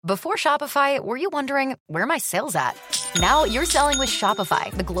Before Shopify, were you wondering, where are my sales at? Now you're selling with Shopify,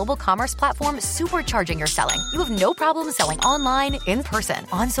 the global commerce platform supercharging your selling. You have no problem selling online, in person,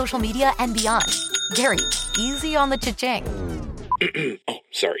 on social media, and beyond. Gary, easy on the cha-ching. Oh,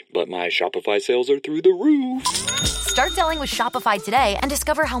 sorry, but my Shopify sales are through the roof. Start selling with Shopify today and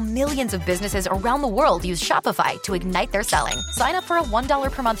discover how millions of businesses around the world use Shopify to ignite their selling. Sign up for a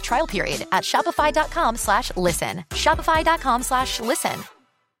 $1 per month trial period at shopify.com/listen. Shopify.com/listen.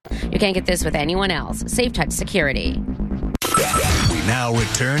 You can't get this with anyone else. Safe Touch Security. We now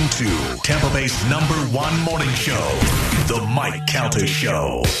return to Tampa Bay's #1 morning show, The Mike Calta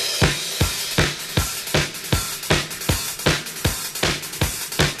Show.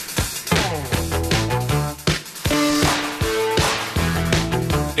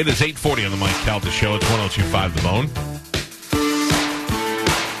 It is 8:40 on the Mike Calta Show. It's 102.5 The Bone.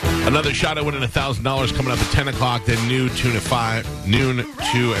 Another shot at winning $1,000 coming up at 10 o'clock, then noon, 2, and 5.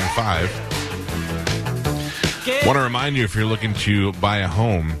 Want to remind you, if you're looking to buy a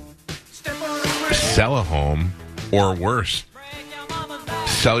home, sell a home, or worse,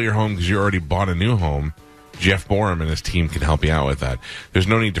 sell your home because you already bought a new home, Jeff Borum and his team can help you out with that. There's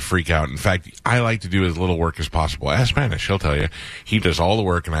no need to freak out. In fact, I like to do as little work as possible. Ask Spanish, he'll tell you. He does all the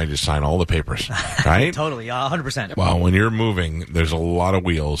work, and I just sign all the papers. Right? Totally, 100%. Well, when you're moving, there's a lot of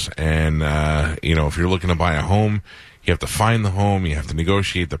wheels. And, if you're looking to buy a home, you have to find the home. You have to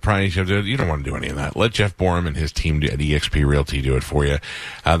negotiate the price. You don't want to do any of that. Let Jeff Borum and his team at eXp Realty do it for you.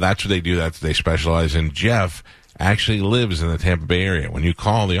 That's what they do. That's what they specialize in. Jeff actually lives in the Tampa Bay area. When you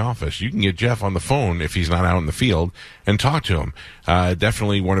call the office, you can get Jeff on the phone if he's not out in the field and talk to him.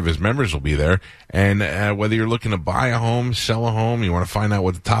 Definitely one of his members will be there. And whether you're looking to buy a home, sell a home, you want to find out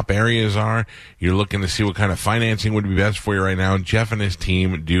what the top areas are, you're looking to see what kind of financing would be best for you right now, Jeff and his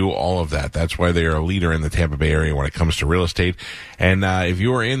team do all of that. That's why they are a leader in the Tampa Bay area when it comes to real estate. And if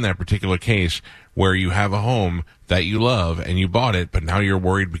you are in that particular case where you have a home that you love and you bought it, but now you're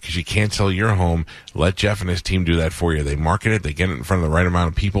worried because you can't sell your home, let Jeff and his team do that for you. They market it, they get it in front of the right amount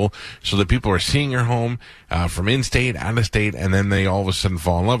of people so that people are seeing your home from in-state, out-of-state, and then they all of a sudden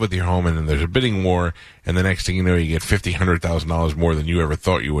fall in love with your home, and then there's a bidding war, and the next thing you know, you get $50,000, $100,000 more than you ever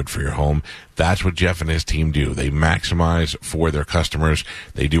thought you would for your home. That's what Jeff and his team do. They maximize for their customers.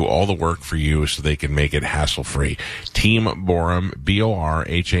 They do all the work for you so they can make it hassle-free. Team Borum,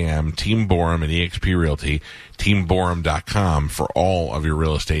 B-O-R-H-A-M, Team Borum at eXp Realty, teamborum.com for all of your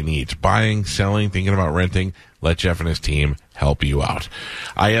real estate needs. Buying, selling, thinking about renting, let Jeff and his team help you out.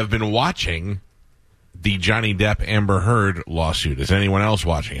 I have been watching the Johnny Depp Amber Heard lawsuit. Is anyone else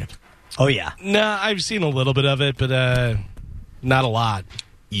watching it? Oh, yeah. Nah, I've seen a little bit of it, but not a lot.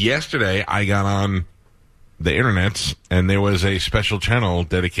 Yesterday, I got on the internet, and there was a special channel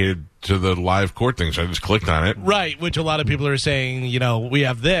dedicated to the live court thing, so I just clicked on it. Right, which a lot of people are saying, we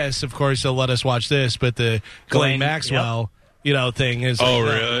have this, of course, they'll let us watch this, but the Ghislaine Maxwell... thing is... Oh,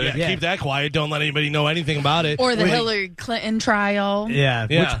 really? Yeah. Keep that quiet. Don't let anybody know anything about it. Or the Hillary Clinton trial. Yeah,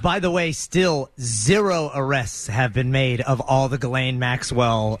 which, by the way, still 0 arrests have been made of all the Ghislaine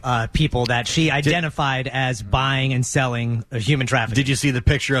Maxwell people that she identified as buying and selling human trafficking. Did you see the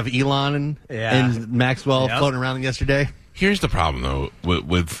picture of Elon and Maxwell floating around yesterday? Here's the problem, though,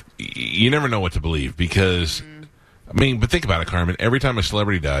 with you never know what to believe because, but think about it, Carmen. Every time a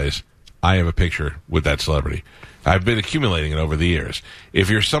celebrity dies, I have a picture with that celebrity. I've been accumulating it over the years. If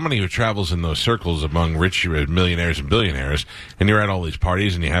you're somebody who travels in those circles among rich millionaires and billionaires, and you're at all these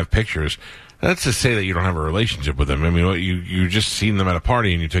parties and you have pictures, that's to say that you don't have a relationship with them. You just seen them at a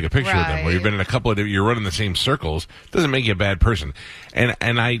party and you took a picture with them, or you've been in a couple of you're running the same circles. Doesn't make you a bad person.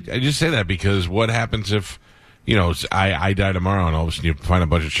 And I just say that because what happens if I die tomorrow and all of a sudden you find a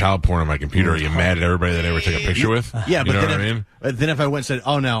bunch of child porn on my computer? Are you mad at everybody that I ever took a picture with? Yeah, but what I mean? Then if I went and said,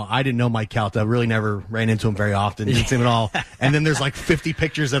 oh, no, I didn't know Mike Calta, really never ran into him very often, didn't see him at all, and then there's like 50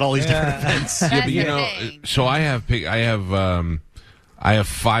 pictures at all these different events. Yeah, but so I have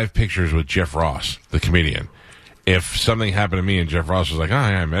 5 pictures with Jeff Ross, the comedian. If something happened to me and Jeff Ross was like, oh,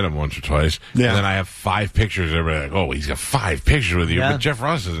 yeah, I met him once or twice, and then I have 5 pictures, everybody like, oh, he's got 5 pictures with you. But Jeff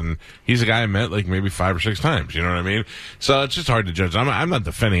Ross isn't. He's a guy I met like maybe 5 or 6 times. You know what I mean? So it's just hard to judge. I'm not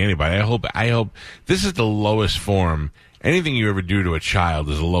defending anybody. I hope this is the lowest form. Anything you ever do to a child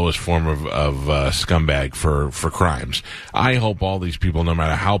is the lowest form of scumbag for crimes. I hope all these people, no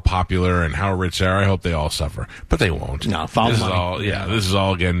matter how popular and how rich they are, I hope they all suffer. But they won't. No, follow money. This is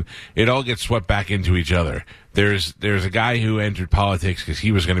all, it all gets swept back into each other. there's a guy who entered politics because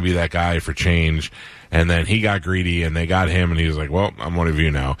he was going to be that guy for change, and then he got greedy, and they got him, and he was like, well, I'm one of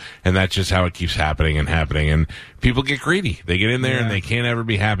you now. And that's just how it keeps happening and happening. And people get greedy. They get in there, and they can't ever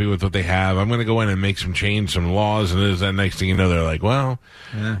be happy with what they have. I'm going to go in and make some change, some laws, and that next thing you know, they're like, well,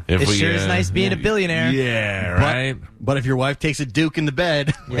 if it we, sure is nice being a billionaire. Yeah, right? But if your wife takes a Duke in the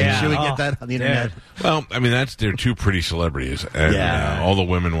bed, make sure we get that on the internet. Well, I mean, they're two pretty celebrities, and all the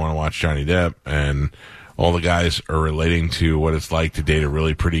women want to watch Johnny Depp, and all the guys are relating to what it's like to date a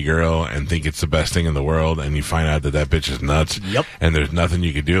really pretty girl and think it's the best thing in the world, and you find out that bitch is nuts, and there's nothing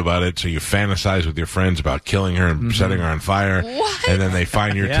you can do about it, so you fantasize with your friends about killing her and setting her on fire, and then they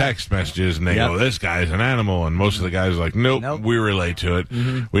find your text messages, and they go, this guy's an animal, and most of the guys are like, nope. We relate to it.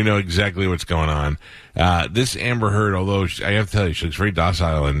 We know exactly what's going on. This Amber Heard, although I have to tell you, she looks very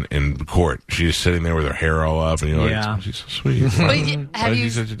docile in court. She's sitting there with her hair all up, and you're like, she's so sweet. Why is she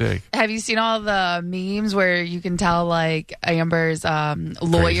such a dick? Have you seen all the memes where you can tell like Amber's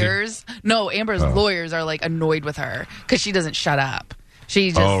lawyers? No, Amber's lawyers are like annoyed with her because she doesn't shut up. She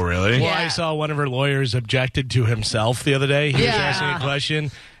just, oh, really? Well, I saw one of her lawyers objected to himself the other day. He was asking a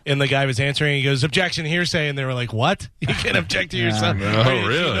question, and the guy was answering. He goes, objection, hearsay. And they were like, what? You can't object to yourself? No,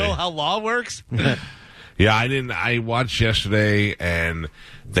 really? You know how law works? Yeah, I didn't. I watched yesterday, and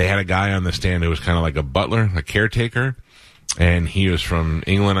they had a guy on the stand who was kind of like a butler, a caretaker, and he was from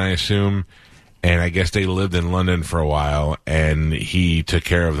England, I assume, and I guess they lived in London for a while, and he took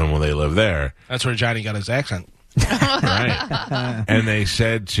care of them when they lived there. That's where Johnny got his accent. Right. And they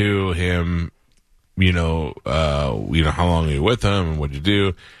said to him, how long are you with them, and what'd you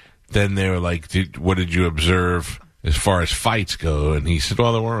do? Then they were like, what did you observe as far as fights go? And he said,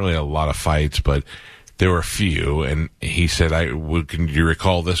 well, there weren't really a lot of fights, but there were a few. And he said, can you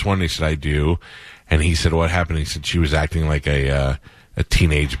recall this one? He said, I do. And he said, what happened? He said, she was acting like a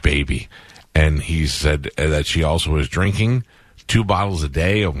teenage baby. And he said that she also was drinking 2 bottles a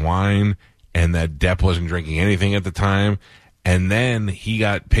day of wine, and that Depp wasn't drinking anything at the time. And then he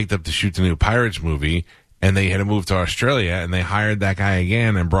got picked up to shoot the new Pirates movie, and they had to move to Australia, and they hired that guy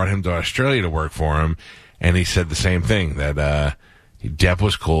again and brought him to Australia to work for him. And he said the same thing, that Depp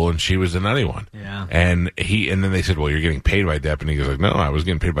was cool and she was the nutty one. Yeah. And then they said, well, you're getting paid by Depp. And he goes like, no, I was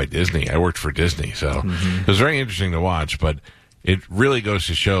getting paid by Disney. I worked for Disney. So it was very interesting to watch, but it really goes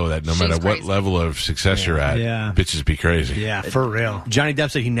to show that no matter what level of success you're at, bitches be crazy. Yeah, for real. Johnny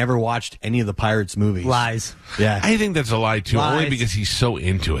Depp said he never watched any of the Pirates movies. Lies. Yeah. I think that's a lie, too, only because he's so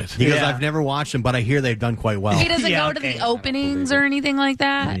into it. He goes, I've never watched them, but I hear they've done quite well. He doesn't go to the openings or anything like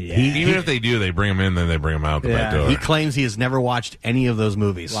that? Yeah. Even if they do, they bring him in, then they bring him out the back door. He claims he has never watched any of those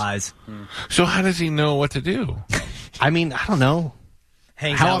movies. Lies. So how does he know what to do? I mean, I don't know.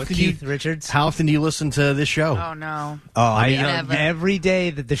 Hangs out with Keith Richards. How often do you listen to this show? Oh, no. Oh, every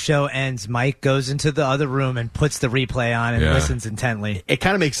day that the show ends, Mike goes into the other room and puts the replay on and listens intently. It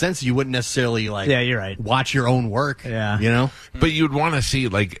kind of makes sense. You wouldn't necessarily you're right. watch your own work. Yeah, you know. But you'd want to see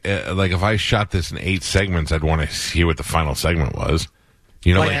like if I shot this in 8 segments, I'd want to see what the final segment was.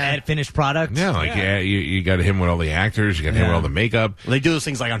 You know, like finished product. Yeah, you got him with all the actors, you got him with all the makeup. Well, they do those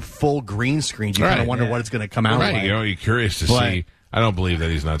things like on full green screens. You kind of wonder what it's going to come out like. Like. You know, you're curious to see. I don't believe that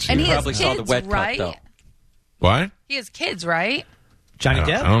he's not seen and it. he has Probably kids, saw the wet right? cut, though. What? He has kids, right? Johnny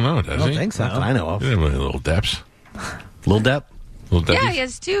Depp? I don't know. Does he? I don't think so. Not that I know of. Little Depps. Little Depp? Little Depp. Yeah, he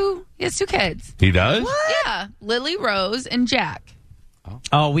has two kids. He does? What? Yeah, Lily Rose and Jack.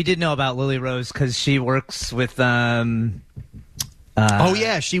 Oh, we did know about Lily Rose because she works with. Oh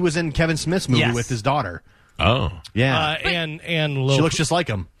yeah, she was in Kevin Smith's movie with his daughter. Oh yeah, and Lil she looks just like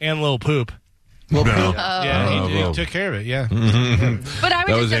him. And Lil Poop. No. Yeah, he took care of it. Yeah, but I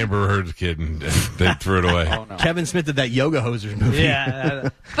that was Amber Heard's kid, and they threw it away. Oh, no. Kevin Smith did that Yoga Hosers movie. Yeah,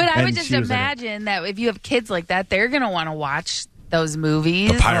 but I would just imagine that if you have kids like that, they're gonna want to watch those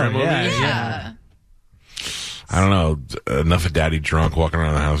movies. The pirate movies. Yeah. I don't know. Enough of Daddy drunk walking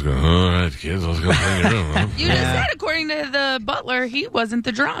around the house going, "Oh, right, kids, let's go clean your room." Huh? You just said, according to the butler, he wasn't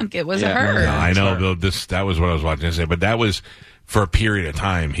the drunk; it was her. No, I know. Though that was what I was watching yesterday, but that was. For a period of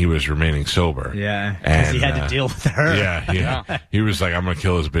time, he was remaining sober. Yeah, because he had to deal with her. Yeah. He was like, I'm going to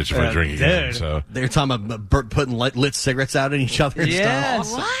kill this bitch if I drink again. So they're talking about putting lit cigarettes out at each other and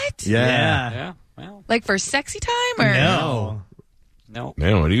stuff. What? Yeah. Well, like for sexy time? Or no.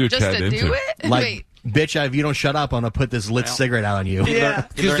 Man, what are you just to into? do it? Like, Wait. bitch, if you don't shut up, I'm going to put this lit cigarette out on you. Yeah.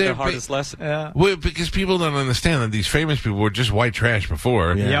 You learned the hardest lesson. Yeah. Well, because people don't understand that these famous people were just white trash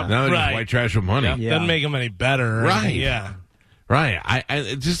before. Yeah. Now they're just white trash with money. Yeah. Doesn't make them any better. Right. Yeah. Right.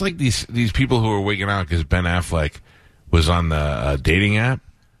 I just like these people who are wigging out because Ben Affleck was on the dating app.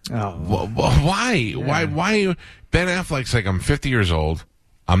 Oh. Why? Yeah. Why? Ben Affleck's like, I'm 50 years old.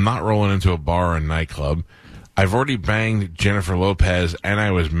 I'm not rolling into a bar or a nightclub. I've already banged Jennifer Lopez, and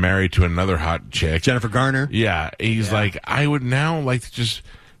I was married to another hot chick, Jennifer Garner. Yeah, he's like, I would now like to just,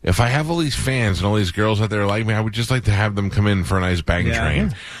 if I have all these fans and all these girls out there like me, I would just like to have them come in for a nice bang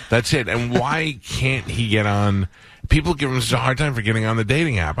train. That's it. And why can't he get on? People give him such a hard time for getting on the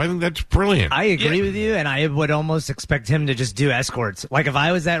dating app. I think that's brilliant. I agree with you, and I would almost expect him to just do escorts. Like, if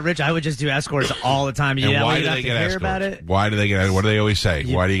I was that rich, I would just do escorts all the time. And why do they get escorts? About it? Why do they get? What do they always say?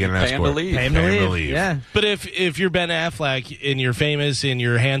 Why do you get an escort? Pay him to leave. Yeah. But if you're Ben Affleck and you're famous and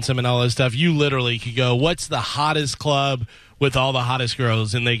you're handsome and all this stuff, you literally could go, what's the hottest club with all the hottest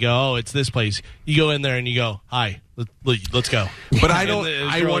girls? And they go, oh, it's this place. You go in there and you go, hi, let's go. But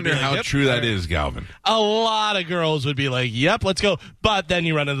I wonder how true that is, Galvin. A lot of girls would be like, yep, let's go. But then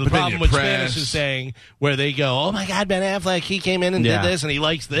you run into the problem which Spanish is saying, where they go, oh my God, Ben Affleck, he came in and did this and he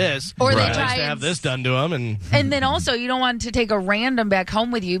likes this. Or they he try likes to have this done to him. And then also, you don't want to take a random back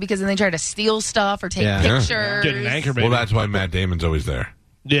home with you because then they try to steal stuff or take pictures. Get an anchor baby. Well, that's why Matt Damon's always there.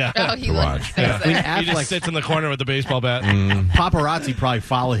 Yeah. Oh, he to watch. he just sits in the corner with the baseball bat. Paparazzi probably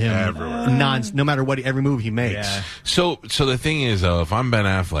follow him everywhere. No matter what, every move he makes. Yeah. So the thing is, though, if I'm Ben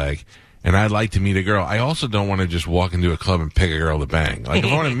Affleck and I'd like to meet a girl, I also don't want to just walk into a club and pick a girl to bang. Like,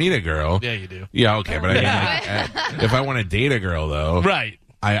 if I want to meet a girl... Yeah, you do. Yeah, okay, but I mean, if I want to date a girl, though... Right.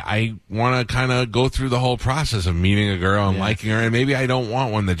 I want to kind of go through the whole process of meeting a girl and liking her, and maybe I don't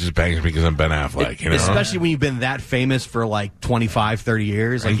want one that just bangs me because I'm Ben Affleck, you know? Especially when you've been that famous for like 25, 30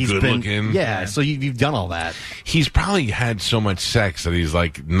 years. Like and he's good been, looking. Yeah, so you've done all that. He's probably had so much sex that he's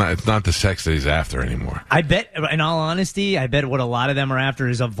like, it's not the sex that he's after anymore. I bet, in all honesty, what a lot of them are after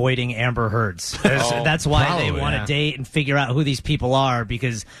is avoiding Amber Heards. That's why they want to date and figure out who these people are,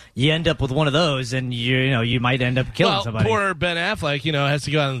 because you end up with one of those and you might end up killing somebody. Poor Ben Affleck, has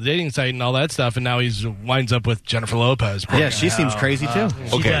to go out on the dating site and all that stuff, and now he's winds up with Jennifer Lopez. Yeah, she seems crazy too.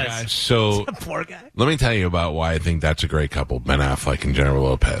 Okay, so poor guy. Let me tell you about why I think that's a great couple, Ben Affleck and Jennifer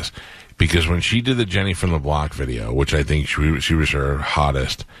Lopez. Because when she did the Jenny from the Block video, which I think she was her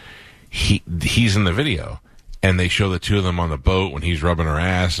hottest, he's in the video, and they show the two of them on the boat when he's rubbing her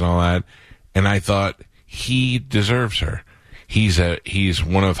ass and all that, and I thought he deserves her. He's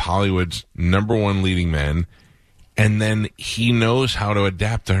one of Hollywood's #1 leading men. And then he knows how to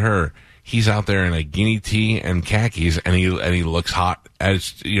adapt to her. He's out there in a guinea tee and khakis, and he looks hot.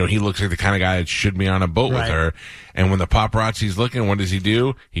 He looks like the kind of guy that should be on a boat with her. And when the paparazzi's looking, what does he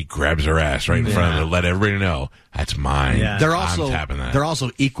do? He grabs her ass right in front of her, let everybody know that's mine. Yeah. I'm tapping that. They're also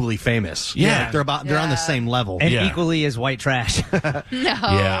equally famous. Yeah, they're on the same level, and equally as white trash. No.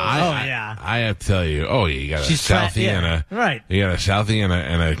 Yeah, I have to tell you. Oh, you got a Southie and a right. You got a Southie and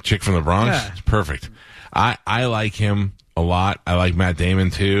a chick from the Bronx. Yeah. It's perfect. I like him a lot. I like Matt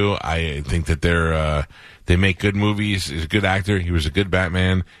Damon too. I think that they make good movies. He's a good actor. He was a good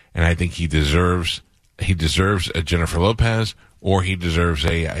Batman, and I think he deserves a Jennifer Lopez, or he deserves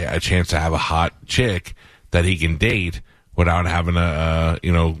a chance to have a hot chick that he can date without having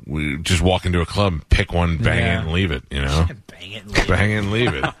to just walk into a club and pick one, bang it, and leave it. Bang it and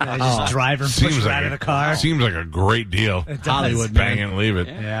leave it. Just drive her, push her out of the car. Seems like a great deal. Hollywood, bang it and leave it.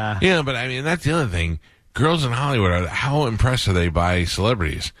 Yeah, but I mean that's the other thing. Girls in Hollywood, how impressed are they by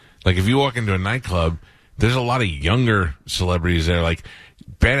celebrities? Like, if you walk into a nightclub, there's a lot of younger celebrities there. Like,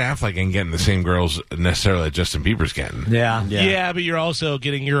 Ben Affleck ain't getting the same girls necessarily that Justin Bieber's getting. Yeah, but you're also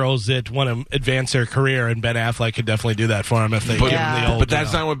getting girls that want to advance their career, and Ben Affleck could definitely do that for him if they give him the old. But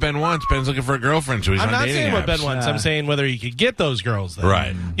that's not what Ben wants. Ben's looking for a girlfriend, so he's on dating apps. I'm not saying what Ben wants. I'm saying whether he could get those girls. Then.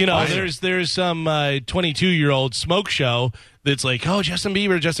 Right. There's some 22-year-old smoke show that's like, oh, Justin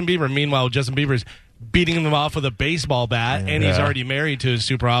Bieber. Meanwhile, Justin Bieber's beating them off with a baseball bat, and he's already married to his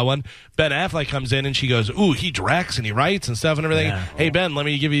super hot one. Ben Affleck comes in, and she goes, ooh, he directs and he writes and stuff and everything. Yeah. Hey, Ben, let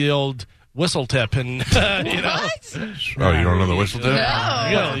me give you the old whistle tip. And, What? Oh, you don't know the whistle tip?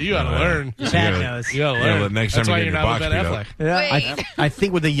 No. You gotta learn. Chad knows. You gotta learn. Next time That's why you you're get not your with Ben box Affleck. I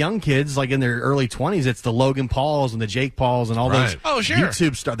think with the young kids, like in their early 20s, it's the Logan Pauls and the Jake Pauls and all those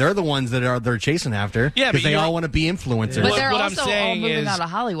YouTube stars. They're the ones that they're chasing after. Yeah, because they all want to be influencers. But they're also all moving out of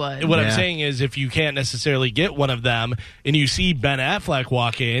Hollywood. What I'm saying is, if you can't necessarily get one of them, and you see Ben Affleck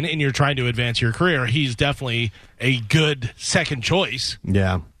walk in, and you're trying to advance your career, he's definitely a good second choice.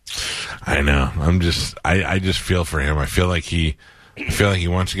 Yeah. I know. I just feel for him. I feel like he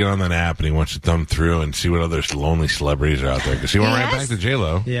wants to get on that app and he wants to thumb through and see what other lonely celebrities are out there. Because he went right back to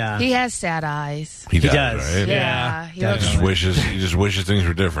J-Lo. Yeah, he has sad eyes. He does. Right? Yeah. He just wishes things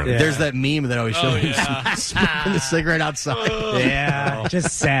were different. Yeah. There's that meme that always shows him smoking the cigarette outside. Yeah,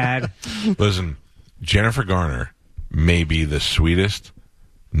 just sad. Listen, Jennifer Garner may be the sweetest,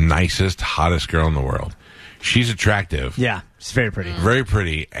 nicest, hottest girl in the world. She's attractive. Yeah, she's very pretty. Very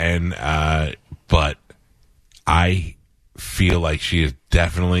pretty, and but I feel like she is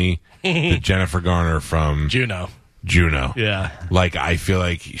definitely the Jennifer Garner from Juno. Yeah. Like, I feel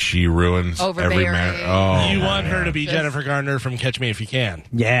like she ruins every man. Oh, you want her to be Jennifer Garner from Catch Me If You Can.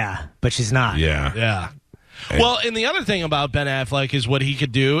 Yeah, but she's not. Yeah. Well, and the other thing about Ben Affleck is what he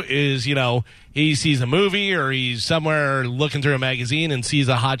could do is, he sees a movie or he's somewhere looking through a magazine and sees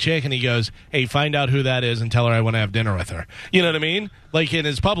a hot chick and he goes, hey, find out who that is and tell her I want to have dinner with her. You know what I mean? Like, and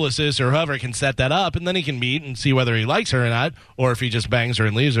his publicist or whoever can set that up and then he can meet and see whether he likes her or not, or if he just bangs her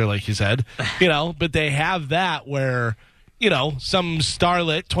and leaves her, like you said. But they have that where, some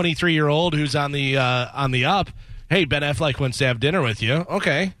starlet, 23-year-old who's on the up, hey, Ben Affleck wants to have dinner with you.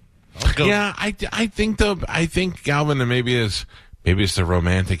 Okay. Yeah, I think Galvin, and maybe it's the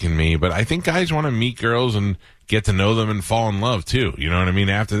romantic in me, but I think guys want to meet girls and get to know them and fall in love too. You know what I mean?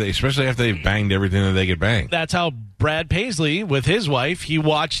 Especially after they've banged everything that they could bang. That's how Brad Paisley, with his wife, he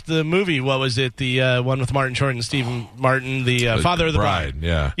watched the movie. What was it? The one with Martin Short and Stephen Martin, the Father of the Bride.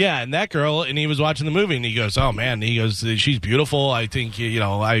 Yeah, and that girl, and he was watching the movie, and he goes, "Oh man," he goes, "She's beautiful. I think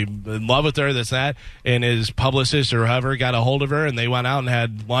I'm in love with her." This that, and his publicist or whoever got a hold of her, and they went out and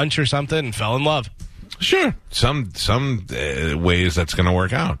had lunch or something, and fell in love. Sure, some ways that's going to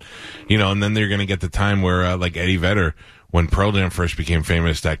work out, and then they're going to get the time where like Eddie Vedder, when Pearl Jam first became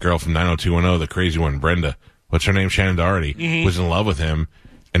famous, that girl from 90210, the crazy one, Brenda, what's her name, Shannon Doherty, was in love with him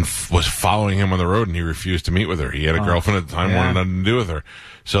and was following him on the road, and he refused to meet with her. He had a girlfriend at the time, wanted nothing to do with her.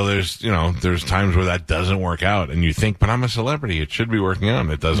 So there's times where that doesn't work out, and you think, but I'm a celebrity, it should be working out, and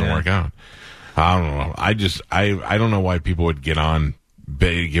it doesn't work out. I don't know. I don't know why people would give him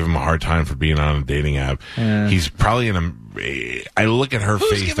a hard time for being on a dating app. He's probably I look at her face.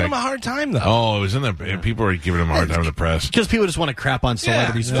 Who's giving him a hard time, though? Oh, it was in the people are giving him a hard time in the press. Because people just want to crap on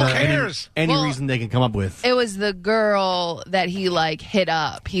celebrities who cares? Any reason they can come up with. It was the girl that he hit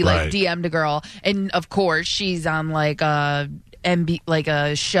up. He DM'd a girl, and of course she's on a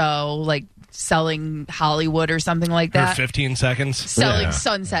show selling Hollywood or something like that. Her 15 seconds. Selling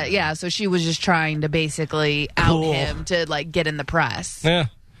Sunset, yeah. So she was just trying to basically out him to get in the press. Yeah.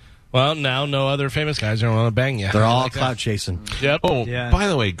 Well, now no other famous guys don't want to bang you. They're all clout chasing. Yep. Oh, by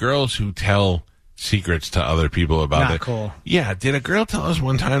the way, girls who tell secrets to other people about Not it. cool. Yeah. Did a girl tell us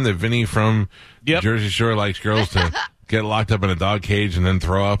one time that Vinny from Jersey Shore likes girls to get locked up in a dog cage and then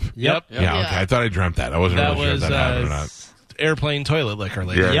throw up? Yep. Yeah. Okay. I thought I dreamt that. I wasn't really sure if that happened or not. Airplane toilet liquor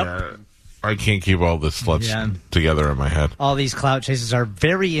lady. Yeah. Yep. I can't keep all the sluts together in my head. All these clout chases are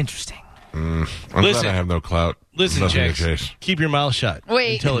very interesting. I'm glad I have no clout. Listen, chicks, keep your mouth shut.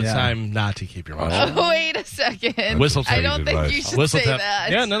 Wait. Until it's time not to keep your mouth shut. Wait a second. Whistle tap. I don't think you should Whistle say tap.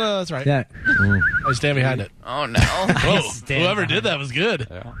 that. Yeah, no, that's right. Yeah. I stand behind it. Oh, no. Whoa, whoever did that was good.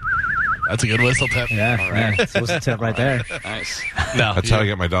 Yeah. That's a good whistle tap. Yeah, right. It's a whistle tip right there. Nice. No, That's how I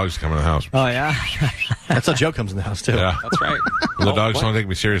get my dogs to come in the house. Oh, yeah? That's how Joe comes in the house, too. Yeah. That's right. When the dogs don't take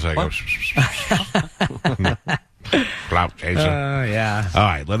me seriously, I go. Clout chaser. Yeah. All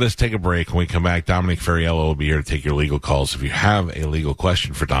right, let us take a break. When we come back, Dominic Ferriello will be here to take your legal calls. If you have a legal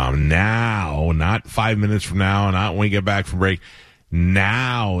question for Dom now, not 5 minutes from now, not when we get back from break,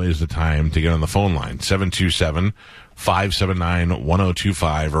 now is the time to get on the phone line.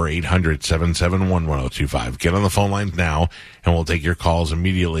 727-579-1025 or 800-771-1025. Get on the phone lines now, and we'll take your calls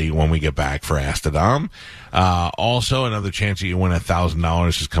immediately when we get back for Ask the Dom. Also, another chance that you win $1,000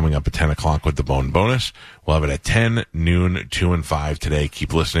 is coming up at 10 o'clock with the Bone Bonus. We'll have it at 10, noon, 2, and 5 today.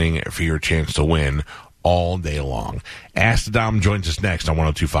 Keep listening for your chance to win all day long. Ask the Dom joins us next on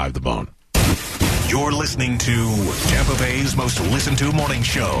 102.5 The Bone. You're listening to Tampa Bay's most listened to morning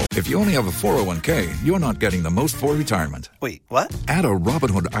show. If you only have a 401k, you're not getting the most for retirement. Wait, what? Add a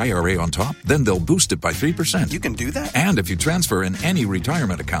Robinhood IRA on top, then they'll boost it by 3%. You can do that? And if you transfer in any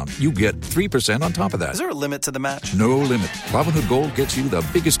retirement account, you get 3% on top of that. Is there a limit to the match? No limit. Robinhood Gold gets you the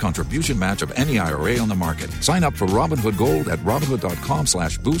biggest contribution match of any IRA on the market. Sign up for Robinhood Gold at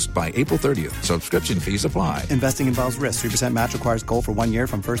Robinhood.com/boost by April 30th. Subscription fees apply. Investing involves risk. 3% match requires gold for 1 year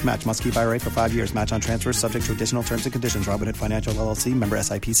from first match. Must keep IRA for 5 years. Match on transfers subject to additional terms and conditions. Robinhood Financial LLC, member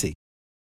SIPC.